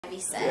be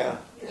said.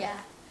 Yeah.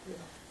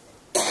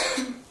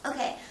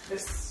 Okay.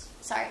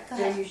 Sorry, go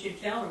ahead. So you should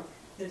tell them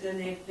that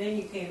then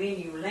you came in,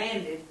 you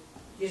landed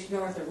just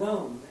north of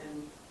Rome,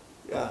 and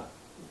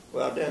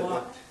Well,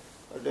 walked.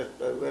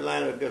 we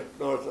landed just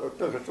north. It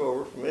took us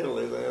over from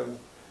Italy then,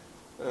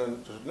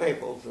 and to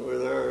Naples, and we were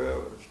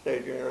there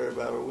staging area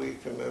about a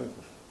week, and then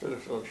took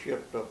us on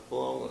ship up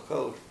along the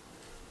coast,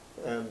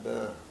 and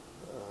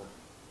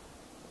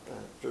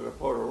to the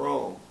port of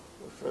Rome,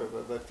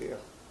 Vecchia.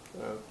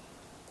 And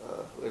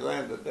we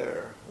landed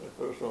there. They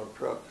put us on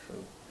trucks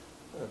and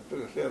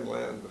took us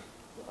inland.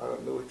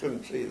 We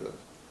couldn't see the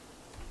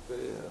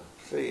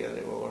sea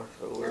anymore,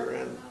 so we were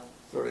in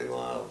 30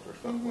 miles or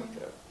something like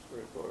that,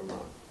 3/4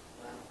 miles.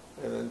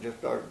 And then just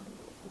started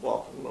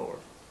walking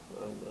north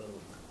and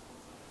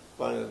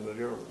finding the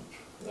Germans.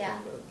 Yeah.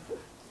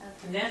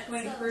 And that's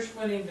when you first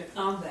went into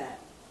combat.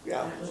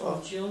 Yeah. And it was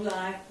on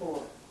July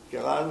 4th.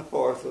 July the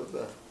 4th was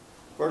the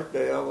first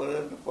day I went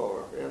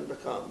into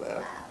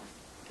combat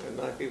in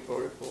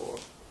 1944.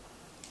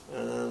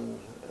 And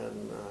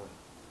then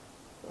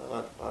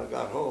I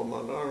got home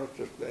on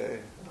Armistice Day,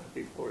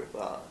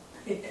 1945.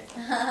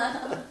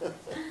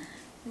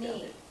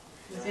 Neat.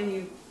 But then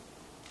you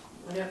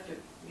went up to,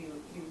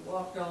 you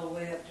walked all the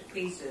way up to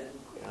Pisa.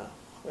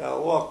 Yeah, I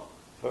walked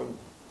from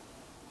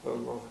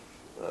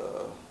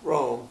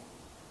Rome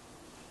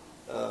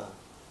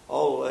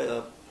all the way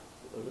up.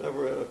 I was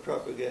never in a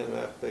truck again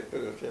after they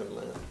took us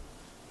inland.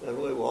 Then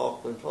we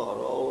walked and fought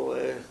all the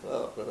way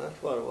up, and that's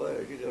quite a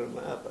ways. You get a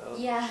map out.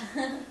 Yeah.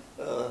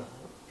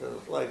 To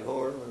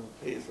Leghorn and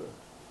Pisa.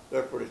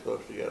 They're pretty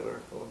close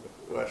together on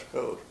the west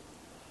coast.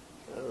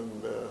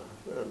 And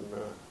then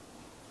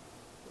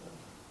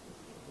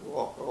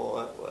walked all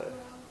that way.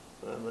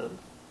 And then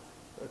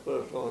they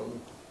put us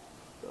on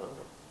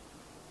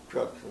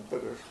trucks and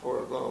took us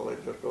horizontally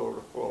just over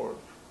to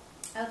Florence.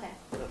 Okay.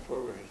 That's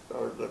where we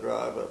started the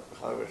drive up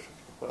Highway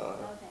 65.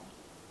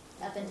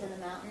 Okay. Up into the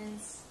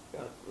mountains?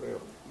 Got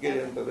real, get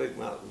into the big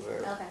mountains there.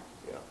 Okay.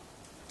 Yeah.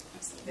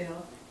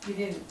 Bill, you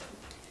didn't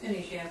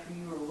finish after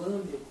you were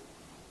wounded.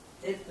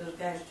 Those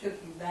guys took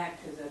you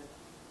back to the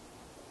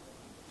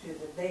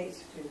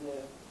base,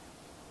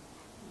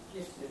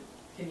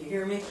 can you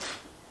hear me?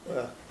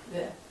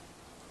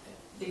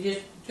 They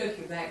just took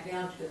you back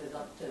down to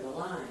the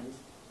lines,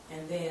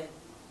 and then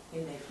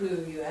they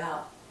flew you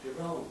out to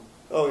Rome.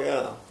 Oh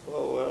yeah.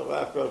 Well,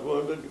 after I was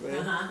wounded, you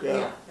mean?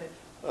 Yeah.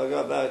 I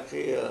got back.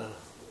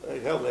 They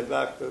held me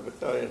back to the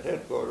battalion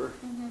headquarters,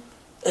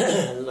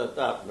 and that's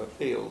out in the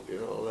field.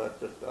 That's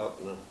just out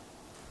in the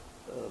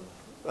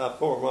about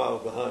 4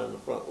 miles behind the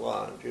front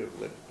lines.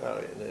 Usually, the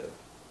battalion is,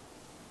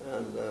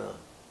 and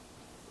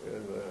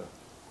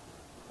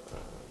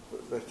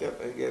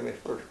they gave me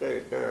first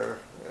aid there,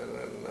 and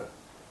then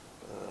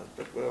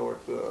took me over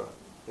to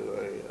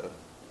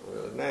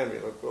an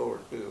ambulance over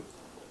to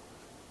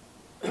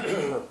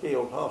a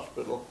field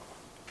hospital,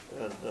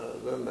 and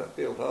then that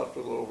field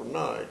hospital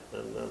overnight,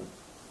 and then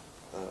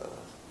it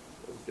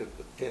was just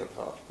a tent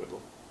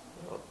hospital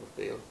out in the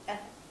field.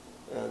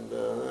 And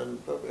then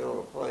put me on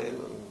a plane,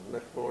 and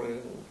next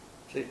morning,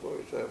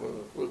 C-47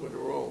 and flew me to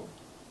Rome.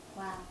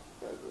 Wow.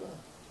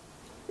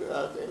 I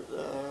did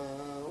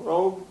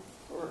Rome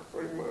for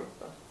 3 months.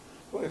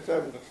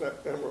 27th of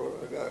September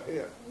when I got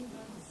hit.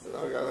 And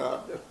I got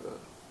out just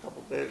a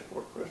couple of days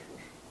before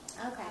Christmas.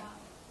 Okay.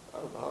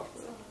 Out of the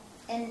hospital.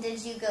 And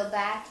did you go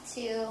back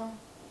to?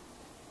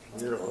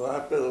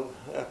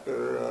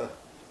 After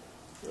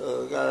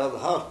got out of the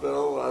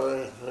hospital,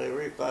 they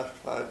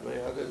reclassified me.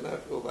 I didn't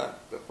have to go back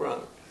to the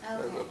front.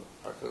 Okay.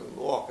 I couldn't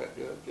walk that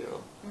good,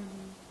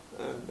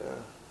 Mm-hmm. And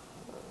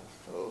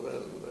so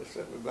then they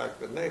sent me back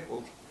to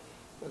Naples,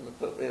 and they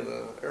put me in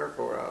an Air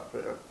Corps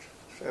outfit,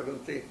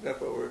 17th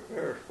Depot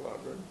Repair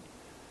Squadron.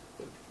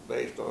 It's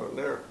based on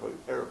an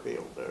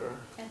airfield there.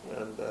 Okay.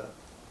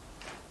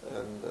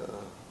 And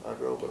I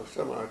drove a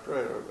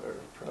semi-trailer there,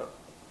 truck,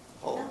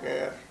 haul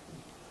gas,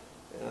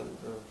 and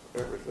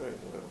everything,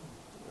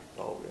 just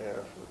haul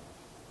gas.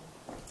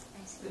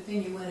 But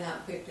then you went out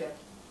and picked up.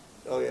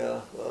 Oh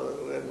yeah,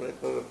 then they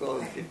put us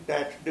on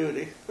detached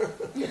duty.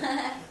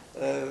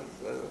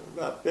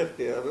 About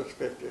 50 of us,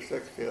 50 or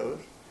 60 of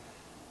us,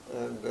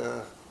 and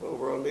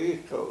over on the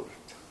east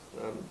coast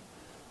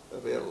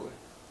of Italy.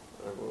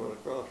 And we went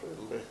across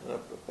Italy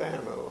up to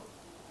Fano,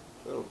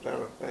 the little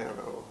town of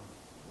Fano.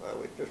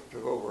 We just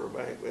took over a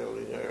bank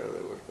building there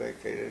that was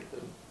vacated,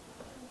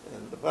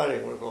 and the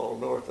fighting was all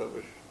north of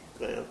us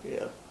then,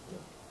 yeah.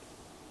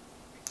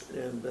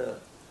 And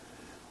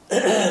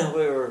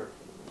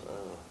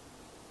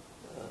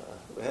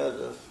we had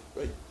this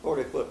big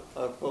 40-foot, I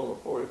was pulling a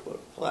 40-foot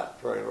flat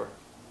trailer,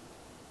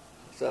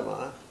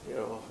 semi,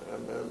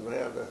 and then we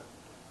had a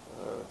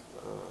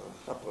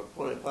couple of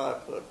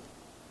 25-foot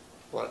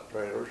flat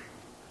trailers,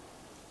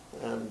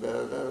 and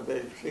then a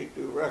big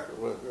C2 wrecker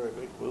with a very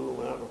big boom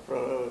out in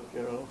front of it,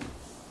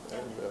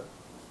 and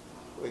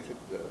we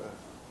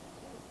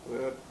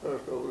had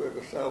first over there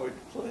to salvage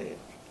planes.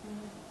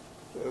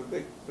 There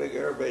were big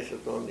air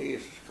bases on the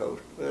east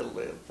coast of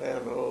Italy, and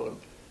Fano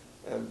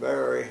and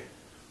Bari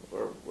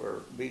were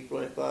were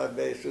B-25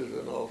 bases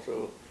and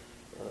also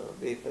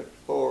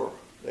B-54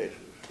 bases.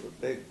 The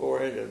big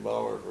 4-engine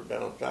bombers were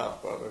down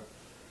south of it.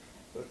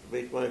 But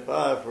the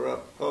B-25s were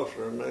up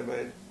closer, and they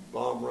made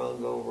bomb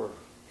runs over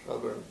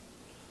southern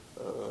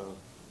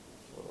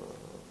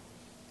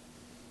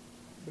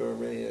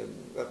Germany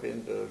and up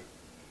into,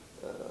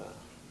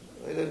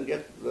 they didn't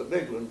get the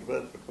big ones,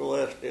 but the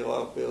celestial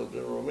outfields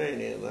in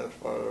Romania, and that's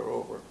farther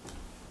over.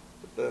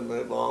 But then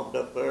they bombed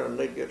up there, and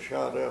they'd get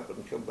shot up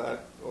and come back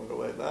on the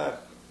way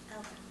back.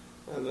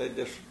 Okay. And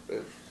it's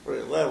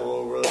pretty level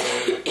over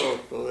there on the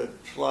coast, so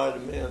they'd slide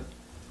them in,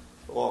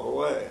 walk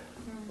away.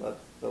 Mm-hmm.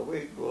 But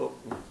we'd go up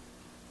and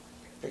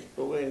take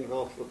the wings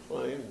off the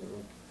plane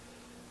and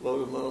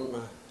load them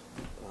on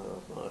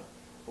my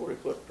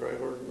 40-foot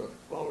trailers and the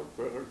smaller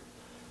trailers,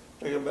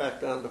 take them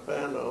back down to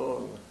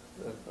Pano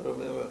and put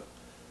them in a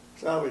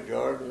salvage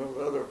yard, and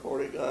the other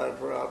 40 guys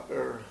were out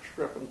there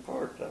stripping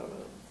parts out of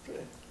them. See?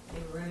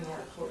 They were running out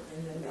of port,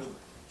 and then they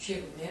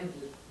shipping them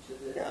to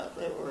the... Yeah,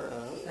 they were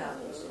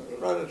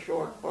running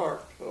short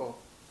parts, so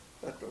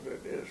that's what they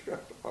did,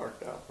 strip the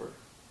parts out for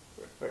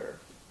repair.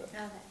 Okay.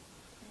 I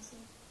see.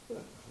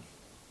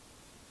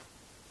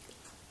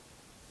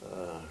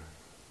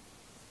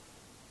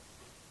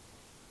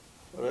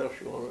 What else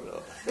you want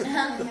to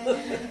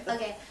know?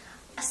 Okay.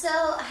 So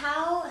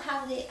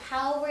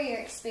how were your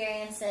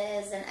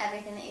experiences and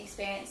everything that you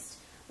experienced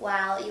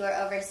while you were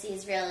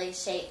overseas really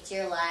shaped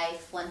your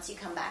life once you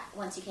came back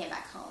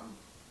home?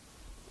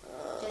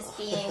 Just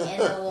being in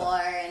the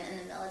war and in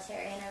the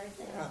military and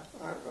everything.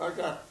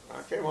 Yeah,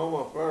 I came home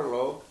on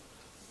furlough,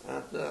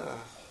 and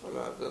when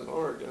I was in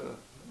Oregon,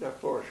 just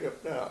before I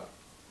shipped out,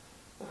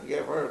 I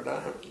gave her a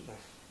diamond.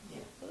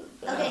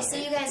 Okay, so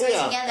you guys were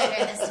together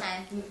during this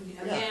time.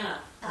 Yeah,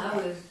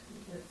 Okay.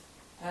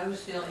 I was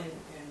still in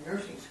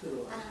nursing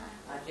school.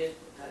 Uh-huh. I just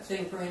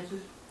St.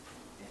 Francis,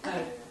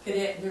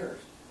 cadet nurse.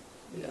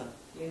 Yeah.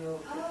 You know.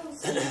 Oh,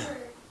 so you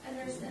were a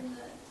nurse in the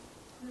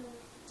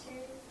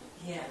military?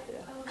 Yeah.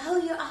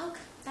 Oh,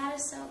 that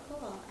is so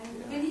cool. And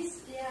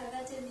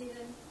that didn't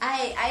even...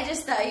 I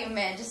just thought you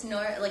meant just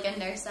like a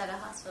nurse at a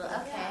hospital.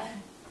 Okay.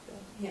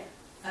 Yeah.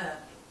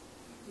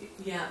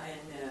 Yeah,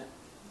 and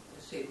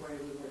let's see, where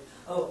we were.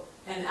 Oh,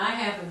 and I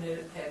happened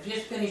to have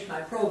just finished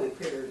my probate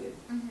period.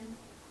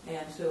 Mm-hmm.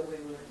 And so we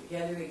were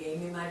together. He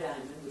gave me my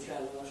diamond, which I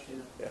lost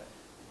in a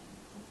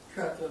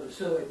truckload of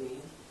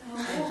soybeans.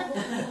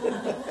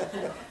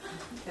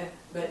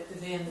 But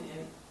then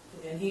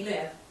he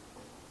left,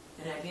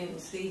 and I didn't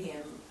see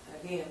him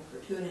again for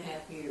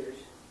 2.5 years.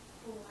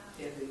 Oh, wow.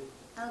 Till he,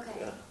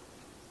 Okay.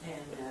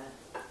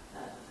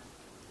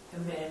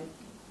 and then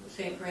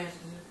St. Francis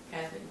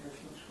Catholic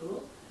Nursing School,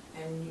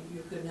 and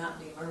you could not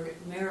be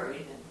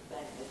married, and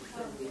that you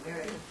couldn't be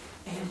married,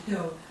 and so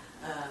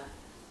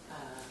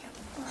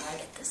I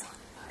get this on.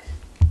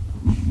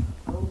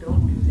 oh,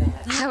 don't do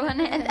that.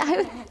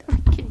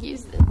 I could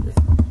use this.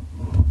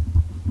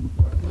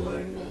 Or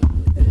maybe.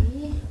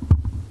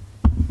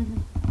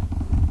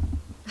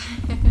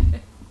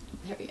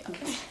 There we go.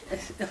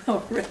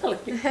 Oh, really?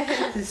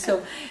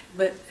 So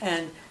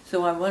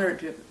I wanted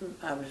to.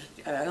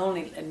 I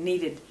only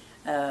needed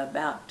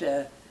about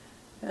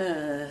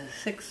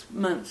 6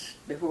 months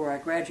before I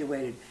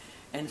graduated,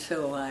 and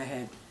so I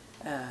had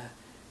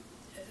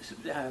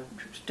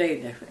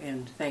stayed there,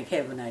 and thank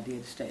heaven I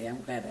did stay.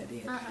 I'm glad I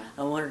did.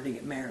 I wanted to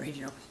get married,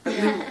 you know.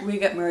 But we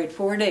got married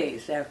 4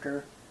 days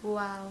after.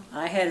 Wow.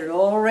 I had it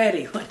all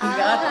ready when he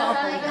got home.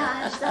 Oh my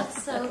gosh,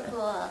 that's so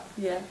cool.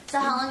 Yeah. So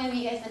how long have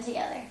you guys been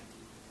together?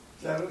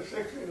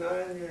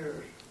 69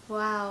 years.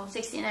 Wow.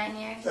 69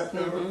 years?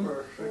 September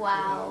 1st, 69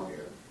 Wow.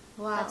 years.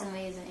 Wow. That's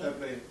amazing. That'd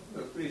be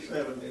the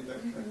 370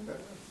 next September.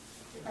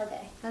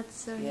 Okay. That's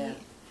so Yeah. neat.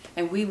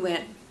 And we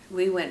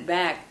went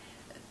back.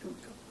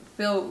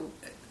 Phil,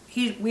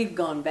 we've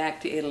gone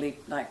back to Italy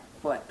like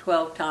what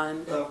 12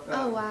 times, Well,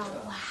 Oh, wow.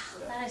 Wow,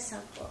 that is so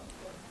cool.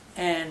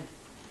 and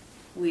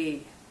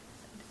we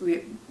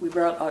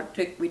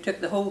took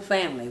the whole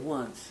family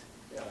once.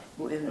 Yeah.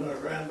 And- And our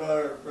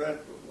granddaughter,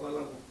 one of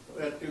them,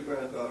 we had 2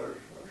 granddaughters.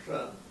 Our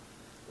son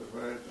was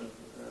married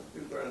to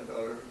 2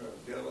 granddaughters,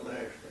 Jill and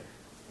Ashley.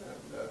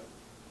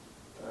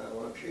 And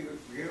when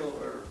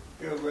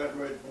Jill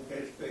graduated from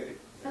K-State,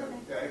 and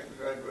Ashley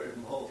graduated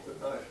from Holston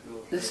High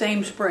School. The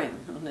same spring,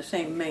 on the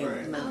same May.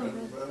 Spring. Monday.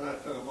 And I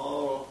took them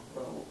all,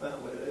 the whole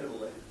family to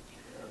Italy.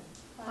 And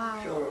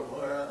Wow. showed them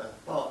where I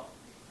fought.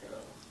 You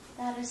know.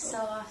 That is so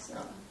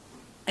awesome.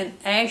 And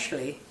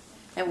Ashley,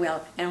 and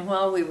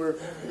while we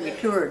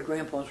toured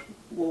Grandpa's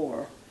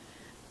war,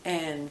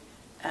 and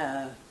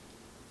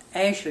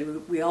Ashley,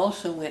 we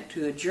also went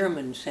to a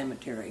German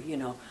cemetery. You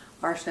know,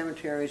 our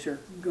cemeteries are,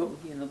 the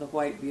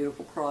white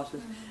beautiful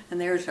crosses,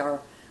 and there's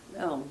our,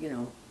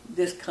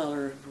 this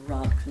color of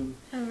rocks and.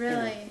 Oh,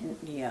 really?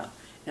 Yeah,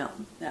 not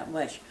that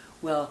much.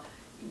 Well,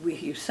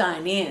 you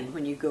sign in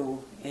when you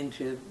go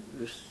into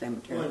the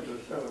cemetery. Went to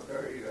the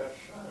cemetery, you got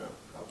to sign up.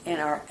 And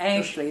our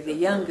Ashley, the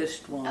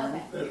youngest one,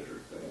 Okay. Visitor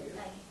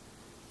thing.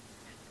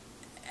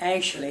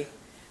 Ashley,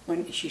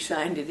 when she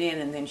signed it in,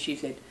 and then she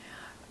said,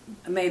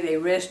 may they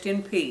rest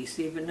in peace,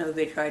 even though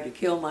they tried to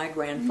kill my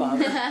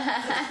grandfather.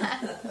 I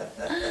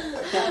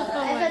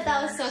thought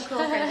that was so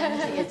cool for them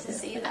to get to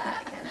see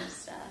that kind of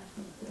stuff.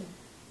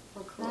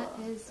 Well, cool. That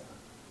is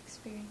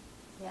experience.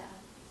 Yeah.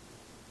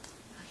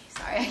 Okay,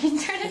 sorry, I can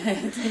turn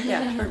it.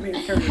 Yeah, turn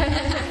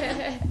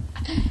it.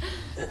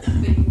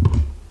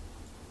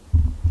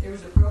 There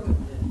was a program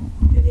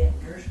that Cadet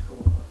Nurse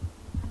Corps.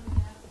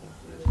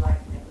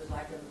 It was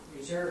like a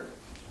reserve.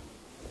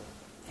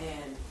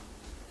 And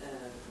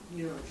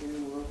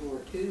during World War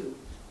II,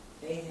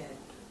 they had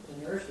the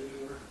nurses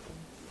were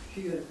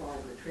few and far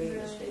between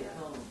to stay at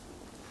home,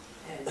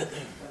 and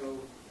so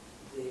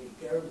the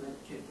government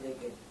took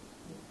make it,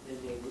 and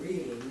they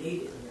really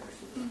needed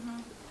nurses,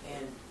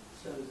 and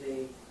so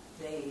they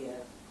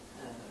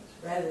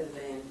rather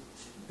than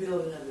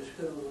build another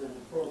school and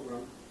a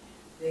program,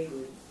 they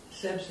would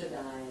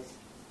subsidize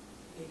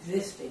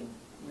existing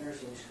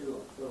nursing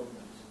school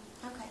programs.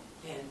 Okay.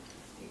 And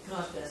it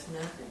cost us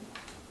nothing.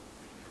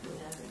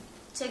 Nothing.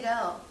 To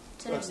go.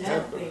 But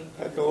Nothing.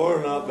 had the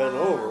war not been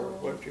over,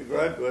 once you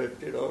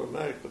graduated, you'd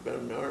automatically been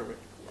in the Army.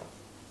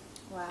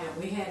 Wow.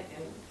 And we had,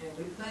 and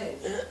we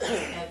pledged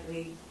that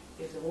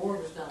if the war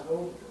was not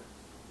over,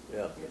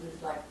 Yeah. it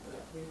was like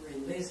we were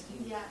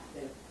enlisting. Yeah.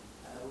 That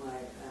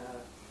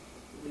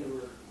we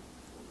were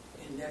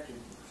inducted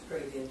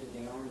straight into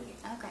the Army.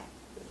 Okay.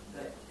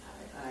 But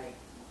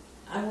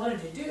I wanted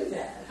to do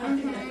that. But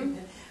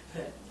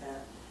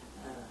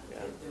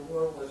the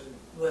war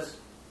was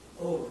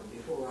over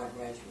before I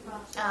graduated.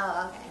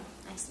 Oh, okay.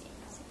 I see.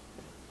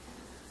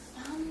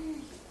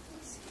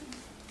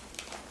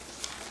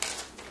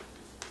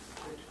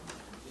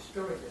 The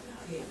story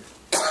about him.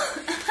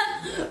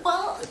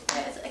 Well,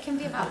 it can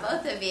be about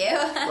both of you.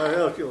 What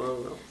else you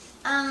want to know?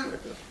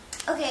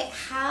 Okay,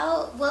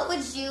 what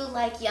would you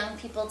like young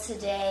people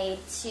today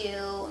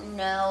to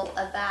know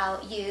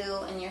about you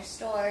and your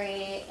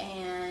story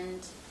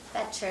and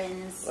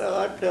veterans? Well,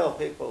 I tell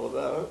people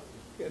about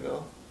it,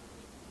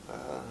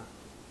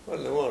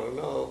 when they want to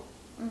know,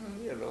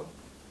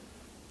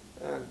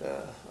 and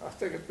I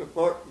think it's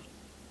important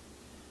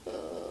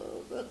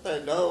that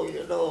they know,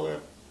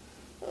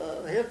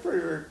 history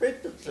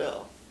repeats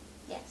itself,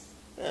 Yes.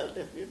 and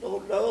if you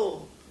don't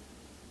know,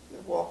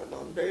 you're walking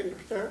on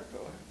dangerous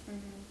territory.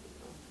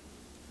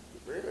 You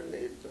really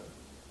need to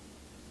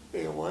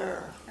be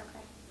aware.